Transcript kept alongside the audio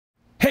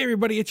Hey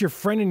everybody, it's your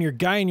friend and your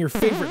guy and your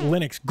favorite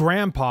Linux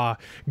grandpa,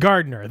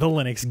 Gardiner, the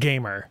Linux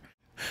gamer.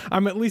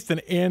 I'm at least an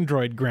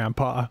Android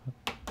grandpa.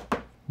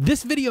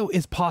 This video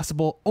is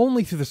possible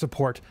only through the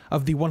support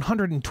of the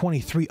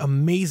 123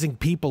 amazing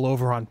people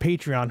over on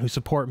Patreon who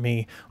support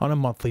me on a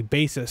monthly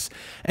basis.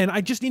 And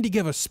I just need to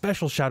give a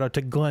special shout out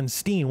to Glenn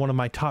Steen, one of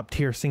my top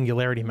tier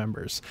Singularity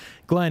members.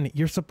 Glenn,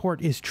 your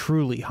support is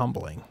truly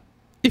humbling.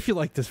 If you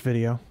like this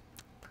video,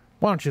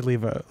 why don't you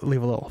leave a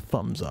little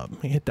thumbs up?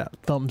 You hit that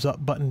thumbs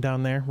up button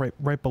down there,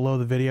 right below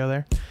the video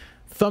there.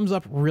 Thumbs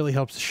up really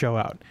helps the show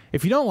out.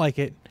 If you don't like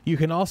it, you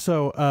can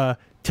also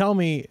tell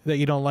me that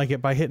you don't like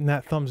it by hitting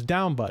that thumbs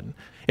down button.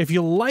 If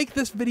you like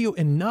this video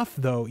enough,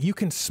 though, you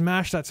can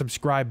smash that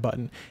subscribe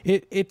button.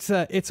 It's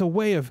a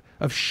way of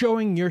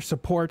showing your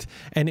support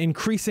and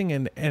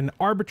increasing an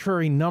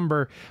arbitrary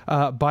number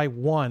by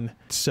 1.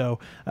 So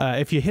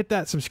if you hit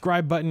that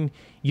subscribe button,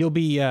 you'll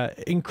be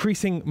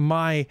increasing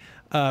my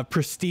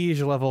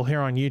prestige level here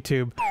on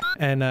YouTube.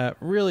 And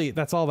really,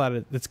 that's all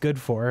that it's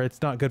good for.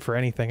 It's not good for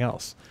anything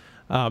else.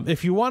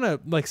 If you want to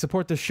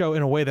support this show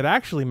in a way that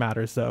actually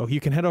matters, though, you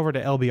can head over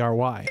to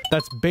LBRY.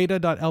 That's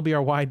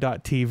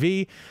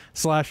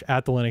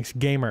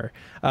beta.lbry.tv/@TheLinuxGamer.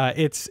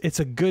 It's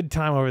a good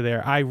time over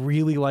there. I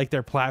really like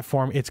their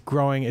platform. It's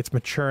growing. It's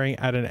maturing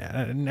at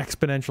an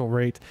exponential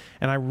rate,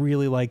 and I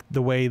really like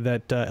the way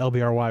that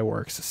LBRY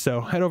works. So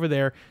head over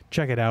there,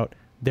 check it out.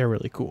 They're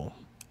really cool.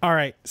 All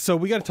right, so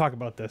we got to talk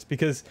about this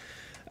because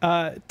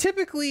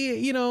typically,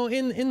 you know,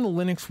 in the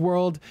Linux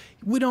world,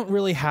 we don't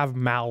really have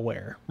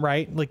malware,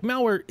 right? Like,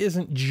 malware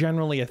isn't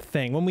generally a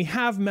thing. When we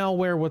have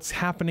malware, what's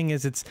happening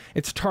is it's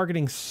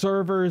targeting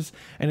servers,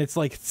 and it's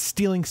like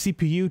stealing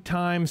CPU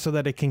time so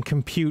that it can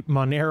compute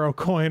Monero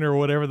coin or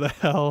whatever the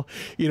hell,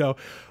 you know,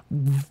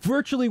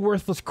 virtually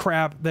worthless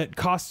crap that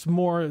costs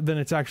more than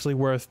it's actually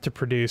worth to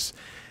produce.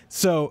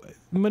 So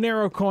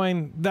Monero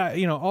coin, that,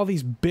 you know, all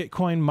these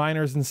Bitcoin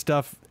miners and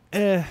stuff,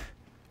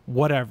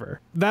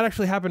 whatever. That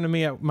actually happened to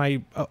me at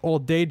my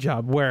old day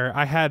job, where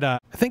I had I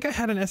think I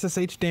had an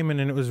SSH daemon,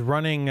 and it was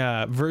running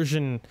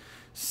version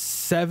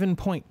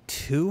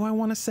 7.2, I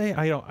want to say.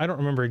 I don't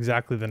remember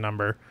exactly the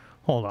number.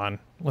 Hold on,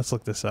 let's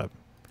look this up.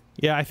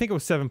 Yeah, I think it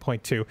was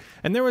 7.2.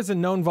 And there was a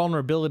known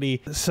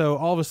vulnerability. So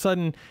all of a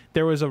sudden,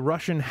 there was a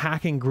Russian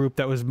hacking group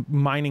that was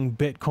mining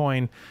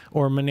Bitcoin,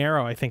 or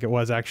Monero, I think it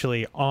was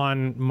actually,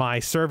 on my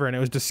server. And it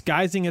was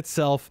disguising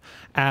itself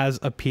as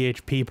a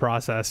PHP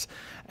process.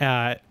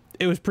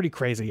 It was pretty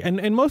crazy.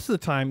 And most of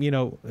the time, you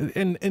know,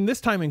 and this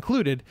time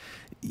included,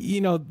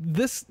 you know,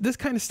 this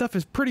kind of stuff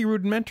is pretty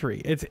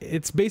rudimentary.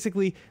 It's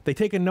basically, they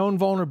take a known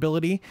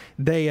vulnerability,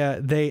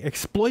 they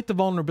exploit the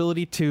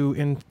vulnerability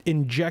to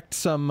inject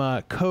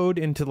some code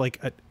into like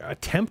a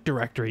temp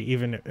directory,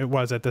 even it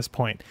was at this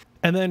point.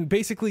 And then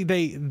basically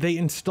they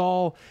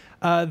install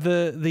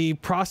the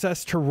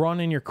process to run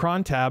in your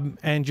cron tab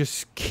and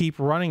just keep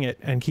running it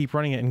and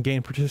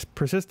gain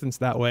persistence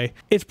that way.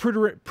 It's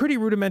pretty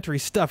rudimentary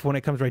stuff when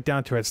it comes right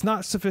down to it. It's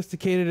not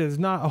sophisticated. There's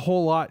not a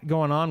whole lot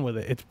going on with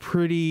it. It's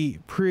pretty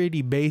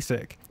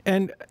basic.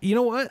 And you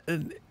know what?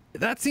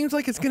 That seems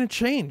like it's going to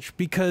change,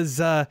 because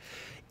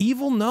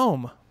Evil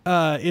GNOME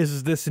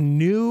is this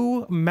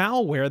new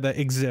malware that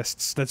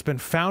exists, that's been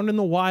found in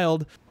the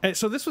wild. And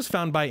so this was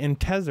found by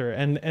Intezer,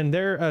 and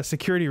their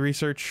security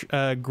research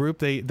group.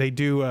 They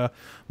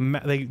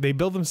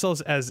build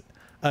themselves as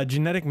a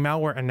genetic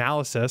malware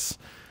analysis.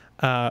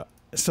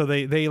 So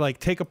they like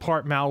take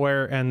apart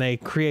malware and they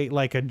create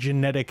like a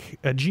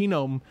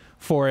genome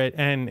for it,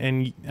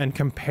 and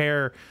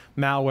compare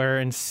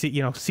malware and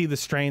see the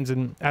strains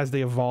and as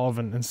they evolve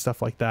and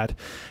stuff like that.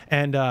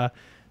 And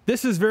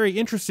this is very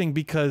interesting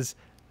because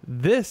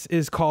this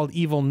is called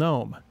Evil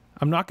GNOME.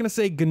 I'm not going to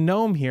say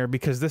GNOME here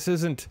because this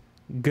isn't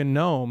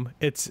GNOME.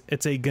 It's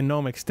a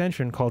GNOME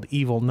extension called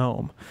Evil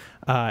GNOME.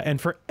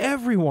 And for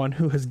everyone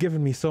who has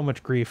given me so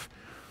much grief,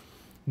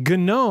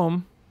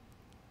 GNOME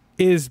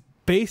is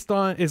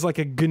like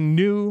a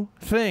GNU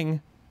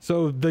thing.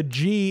 So the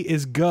G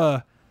is G.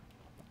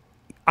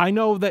 I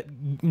know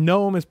that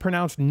GNOME is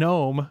pronounced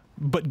gnome,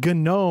 but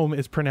GNOME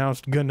is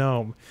pronounced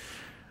GNOME.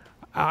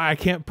 I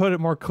can't put it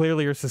more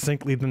clearly or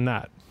succinctly than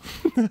that.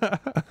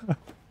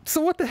 So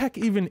what the heck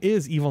even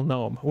is Evil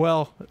GNOME?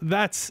 Well,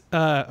 that's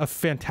a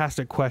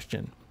fantastic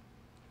question.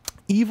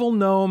 Evil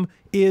GNOME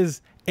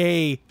is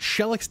a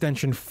shell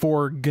extension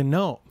for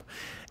GNOME.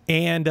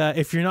 And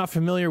if you're not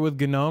familiar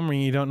with GNOME or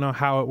you don't know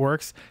how it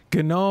works,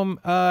 GNOME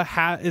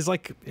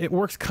it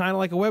works kind of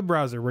like a web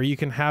browser where you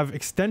can have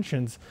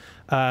extensions,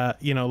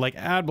 you know, like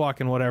AdBlock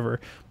and whatever.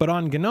 But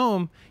on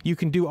GNOME, you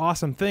can do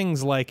awesome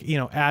things like, you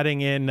know, adding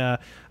in,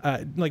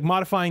 like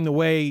modifying the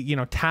way, you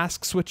know,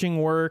 task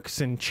switching works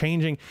and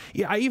changing.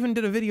 Yeah, I even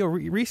did a video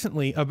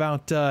recently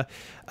about a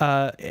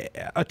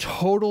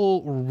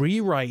total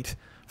rewrite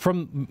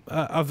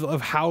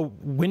of how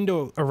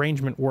window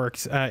arrangement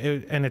works,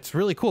 and it's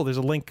really cool. There's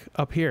a link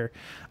up here.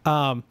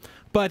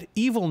 But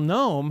Evil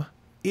GNOME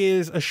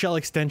is a shell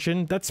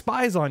extension that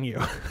spies on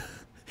you.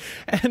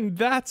 And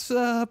that's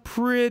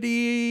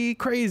pretty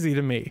crazy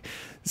to me.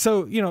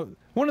 So, you know,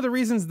 one of the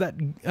reasons that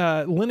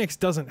Linux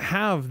doesn't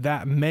have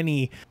that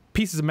many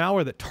pieces of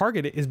malware that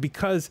target it is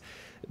because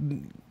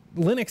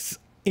Linux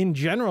in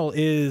general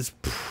is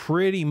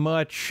pretty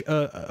much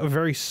a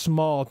very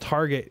small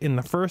target in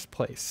the first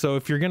place. So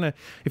if you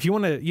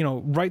want to, you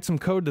know, write some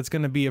code that's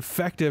going to be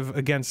effective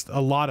against a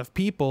lot of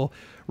people,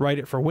 write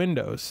it for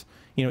Windows.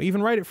 You know,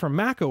 even write it for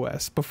Mac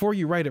OS before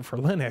you write it for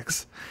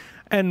Linux.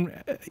 And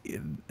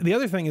the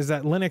other thing is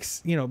that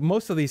Linux, you know,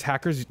 most of these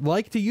hackers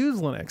like to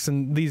use Linux,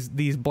 and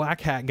these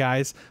black hat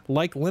guys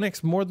like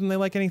Linux more than they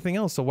like anything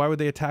else. So why would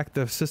they attack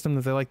the system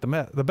that they like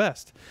the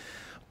best?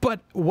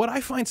 But what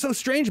I find so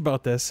strange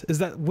about this is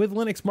that with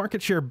Linux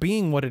market share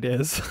being what it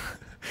is,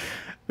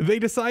 they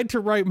decide to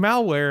write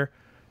malware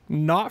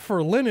not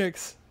for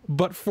Linux,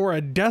 but for a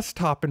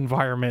desktop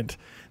environment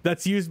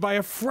that's used by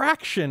a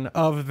fraction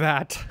of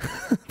that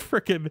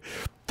freaking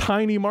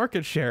tiny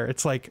market share.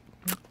 It's like,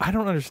 I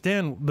don't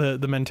understand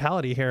the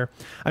mentality here.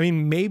 I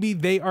mean, maybe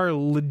they are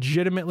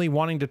legitimately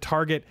wanting to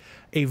target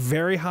a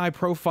very high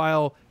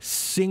profile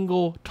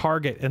single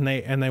target, and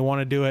they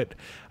want to do it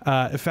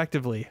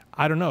effectively.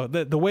 I don't know.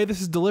 The way this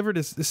is delivered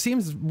it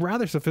seems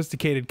rather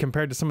sophisticated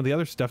compared to some of the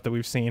other stuff that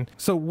we've seen.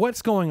 So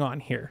what's going on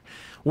here?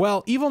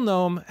 Well, Evil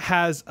Gnome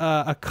has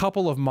a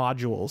couple of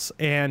modules,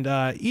 and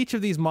each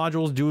of these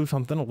modules do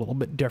something a little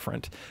bit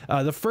different.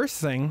 The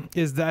first thing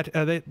is that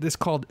it's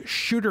called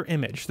Shooter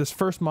Image. This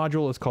first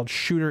module is called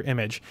Shooter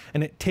Image,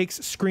 and it takes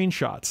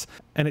screenshots.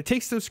 And it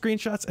takes those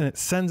screenshots and it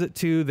sends it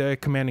to the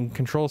command and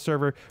control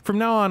server. From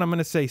now on, I'm going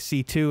to say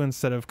C2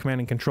 instead of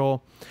command and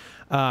control.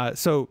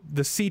 So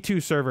the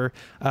C2 server,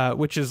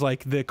 which is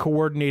like the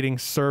coordinating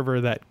server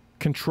that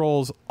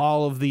controls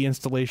all of the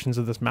installations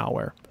of this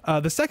malware.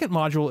 The second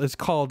module is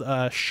called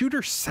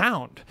Shooter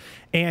Sound,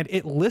 and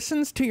it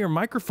listens to your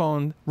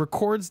microphone,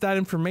 records that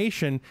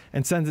information,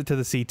 and sends it to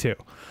the C2.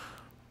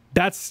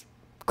 That's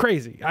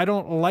crazy. I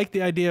don't like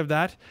the idea of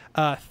that.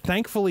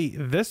 Thankfully,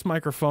 this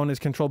microphone is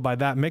controlled by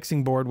that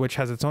mixing board, which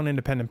has its own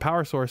independent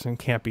power source and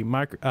can't be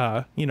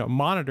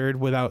monitored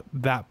without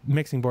that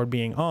mixing board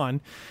being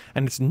on,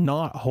 and it's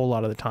not a whole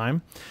lot of the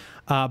time.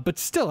 But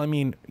still, I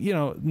mean, you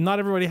know, not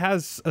everybody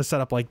has a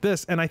setup like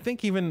this, and I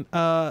think even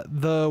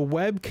the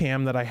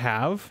webcam that I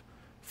have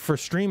for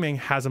streaming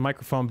has a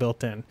microphone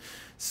built in.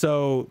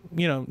 So,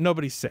 you know,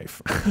 nobody's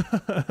safe.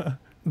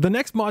 The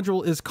next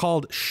module is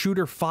called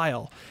Shooter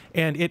File,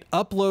 and it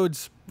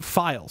uploads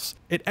files.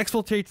 It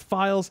exfiltrates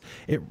files.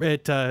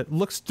 It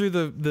looks through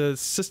the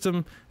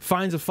system,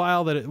 finds a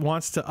file that it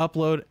wants to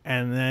upload,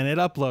 and then it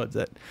uploads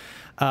it,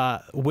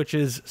 which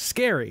is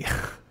scary.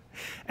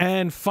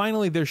 And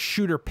finally, there's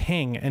Shooter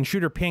Ping, and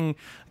Shooter Ping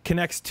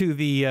connects to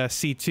the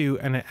C2,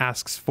 and it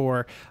asks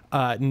for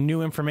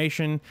new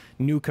information,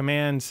 new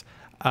commands.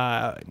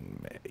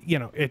 You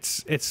know,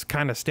 it's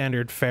kind of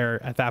standard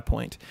fare at that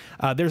point.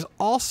 There's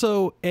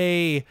also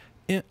a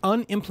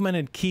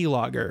unimplemented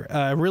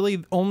keylogger.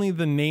 Really, only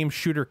the name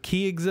Shooter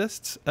Key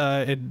exists.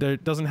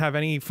 It doesn't have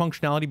any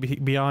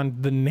functionality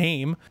beyond the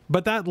name,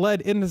 but that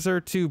led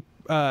Intezer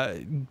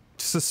to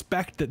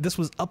suspect that this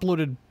was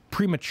uploaded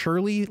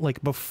prematurely,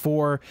 like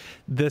before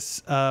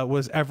this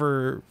was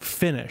ever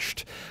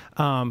finished.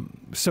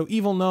 So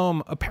Evil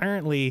Gnome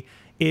apparently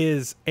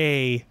is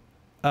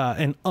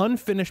an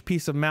unfinished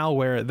piece of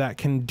malware that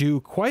can do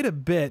quite a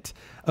bit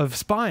of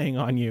spying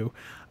on you,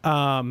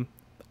 and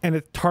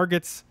it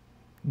targets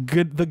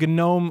the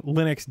GNOME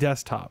Linux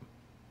desktop.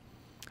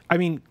 I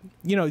mean,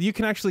 you know, you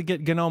can actually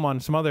get GNOME on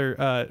some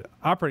other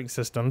operating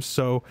systems,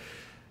 so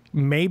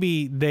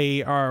maybe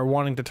they are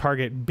wanting to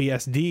target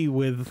BSD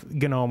with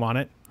GNOME on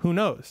it. Who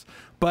knows?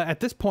 But at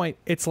this point,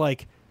 it's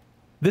like,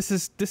 this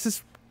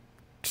is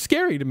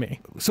scary to me.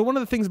 So one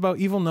of the things about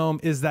Evil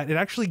Gnome is that it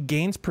actually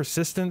gains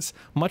persistence,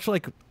 much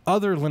like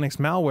other Linux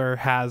malware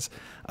has,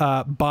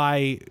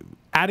 by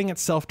adding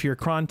itself to your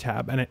cron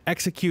tab, and it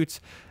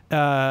executes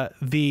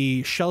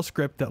the shell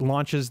script that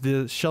launches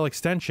the shell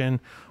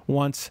extension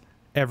once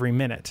every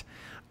minute.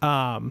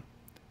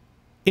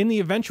 In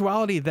the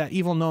eventuality that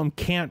Evil Gnome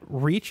can't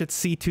reach its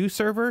C2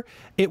 server,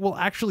 it will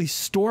actually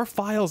store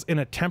files in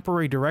a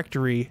temporary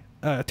directory,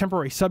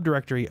 temporary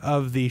subdirectory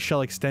of the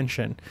shell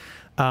extension.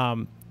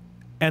 And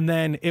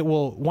then it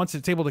will, once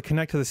it's able to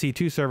connect to the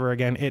C2 server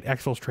again, it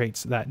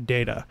exfiltrates that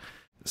data.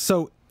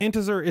 So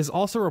Intezer is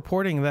also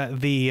reporting that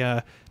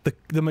the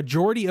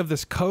majority of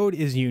this code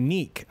is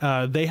unique.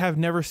 They have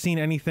never seen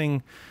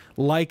anything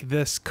like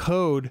this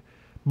code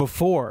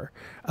before.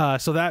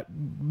 So that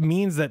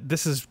means that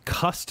this is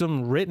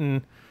custom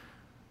written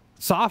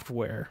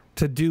software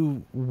to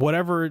do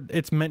whatever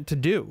it's meant to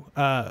do,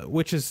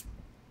 which is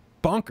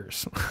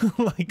bonkers.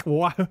 Like,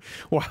 why?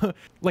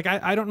 Like,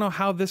 I don't know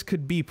how this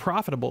could be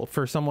profitable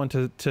for someone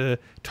to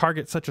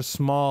target such a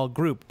small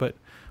group, but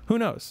who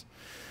knows?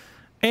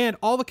 And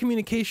all the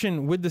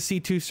communication with the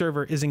C2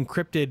 server is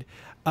encrypted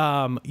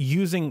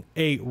using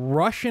a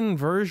Russian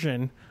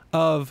version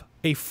of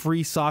a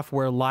free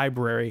software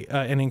library,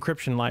 an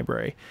encryption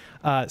library.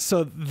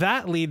 So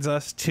that leads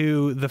us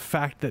to the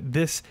fact that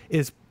this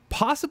is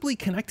possibly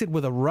connected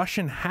with a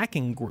Russian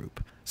hacking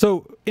group.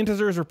 So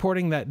Intezer is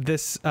reporting that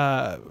this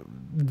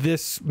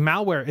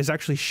malware is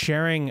actually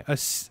sharing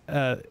its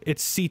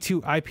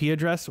C2 IP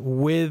address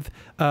with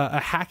a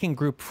hacking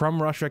group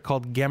from Russia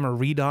called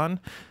Gamma-Redon,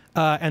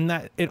 and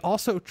that it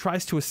also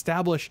tries to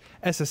establish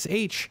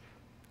SSH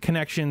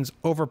connections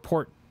over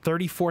port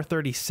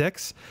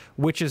 3436,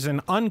 which is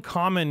an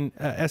uncommon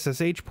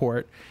SSH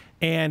port.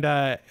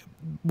 And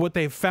what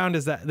they've found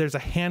is that there's a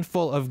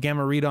handful of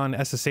Gamma-Redon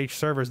SSH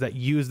servers that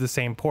use the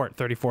same port,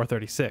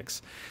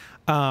 3436.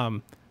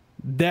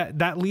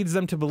 That leads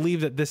them to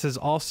believe that this is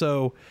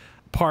also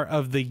part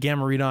of the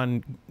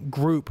Gamma-Redon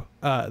group.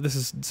 This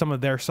is some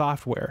of their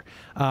software.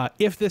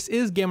 If this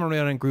is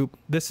Gamma-Redon group,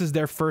 this is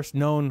their first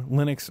known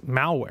Linux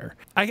malware.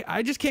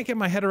 I just can't get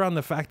my head around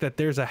the fact that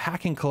there's a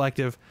hacking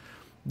collective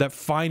that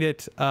find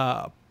it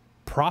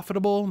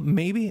profitable,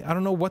 maybe. I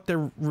don't know what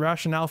their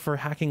rationale for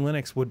hacking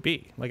Linux would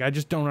be. Like, I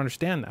just don't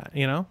understand that,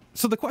 you know?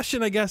 So the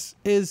question, I guess,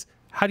 is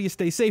how do you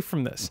stay safe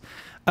from this?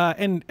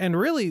 And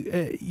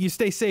really, you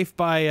stay safe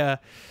by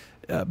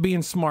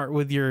being smart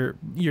with your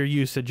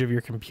usage of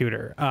your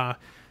computer.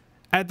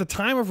 At the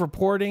time of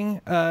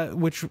reporting,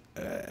 which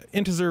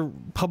Intezer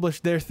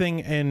published their thing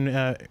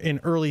in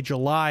early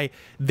July,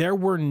 there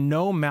were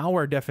no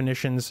malware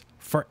definitions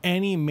for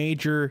any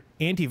major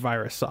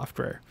antivirus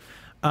software,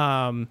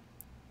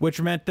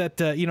 which meant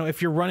that you know,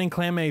 if you're running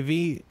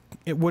ClamAV,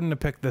 it wouldn't have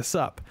picked this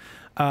up.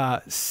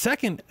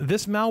 Second,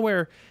 this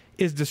malware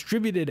is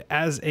distributed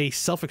as a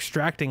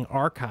self-extracting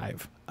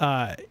archive.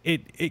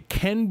 It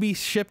can be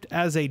shipped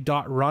as a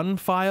 .run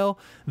file,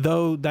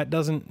 though that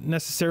doesn't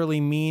necessarily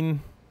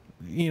mean,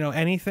 you know,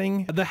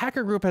 anything. The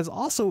hacker group has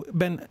also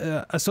been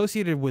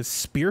associated with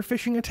spear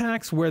phishing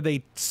attacks, where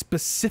they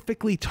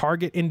specifically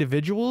target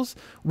individuals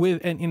with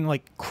and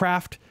like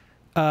craft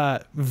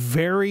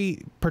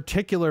very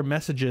particular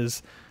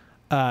messages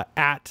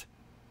at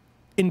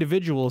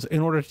individuals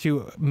in order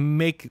to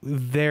make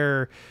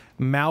their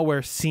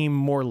malware seem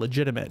more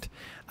legitimate.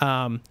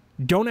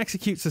 Don't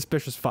execute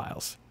suspicious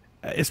files,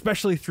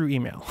 especially through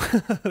email.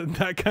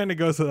 That kind of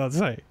goes without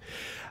saying.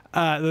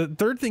 The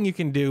third thing you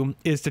can do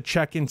is to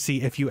check and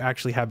see if you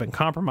actually have been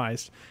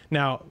compromised.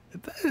 Now,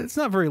 it's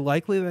not very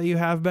likely that you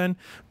have been,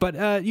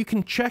 but you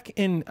can check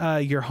in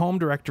your home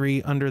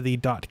directory under the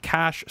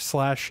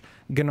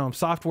 .cache/GNOME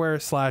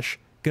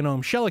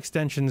software/GNOME shell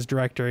extensions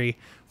directory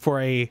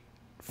for a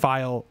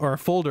file or a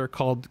folder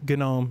called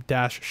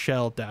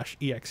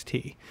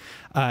gnome-shell-ext.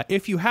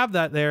 If you have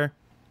that there,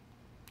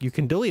 you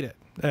can delete it.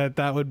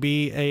 That would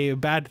be a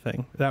bad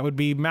thing. That would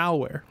be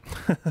malware.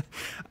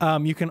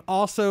 You can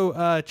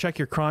also check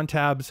your cron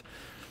tabs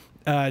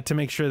to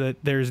make sure that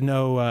there's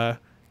no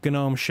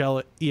GNOME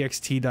shell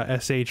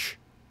ext.sh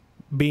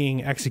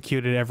being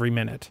executed every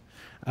minute.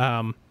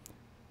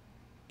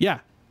 Yeah,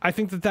 I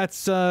think that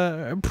that's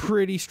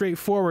pretty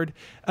straightforward.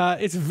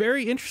 It's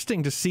very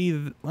interesting to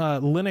see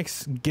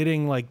Linux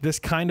getting like this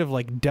kind of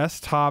like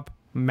desktop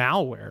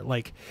malware.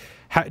 Like,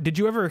 did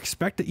you ever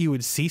expect that you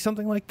would see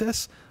something like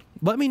this?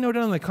 Let me know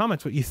down in the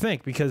comments what you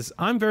think, because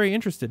I'm very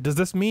interested. Does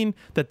this mean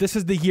that this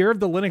is the year of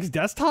the Linux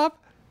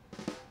desktop?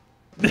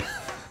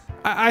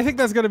 I think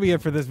that's going to be it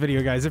for this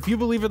video, guys. If you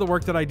believe in the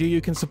work that I do,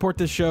 you can support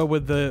this show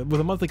with a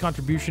monthly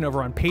contribution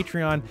over on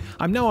Patreon.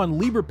 I'm now on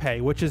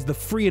LBRY, which is the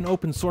free and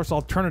open source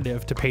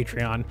alternative to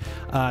Patreon.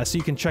 So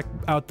you can check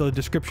out the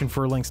description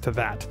for links to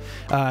that.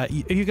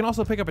 You can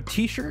also pick up a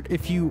t-shirt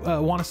if you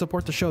want to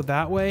support the show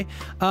that way.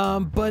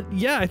 But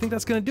yeah, I think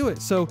that's going to do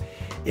it. So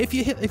if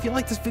you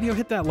like this video,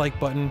 hit that like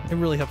button. It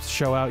really helps the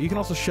show out. You can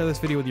also share this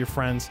video with your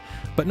friends.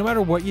 But no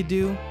matter what you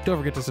do, don't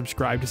forget to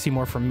subscribe to see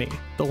more from me,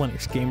 the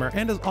Linux Gamer.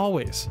 And as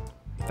always,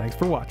 thanks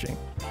for watching.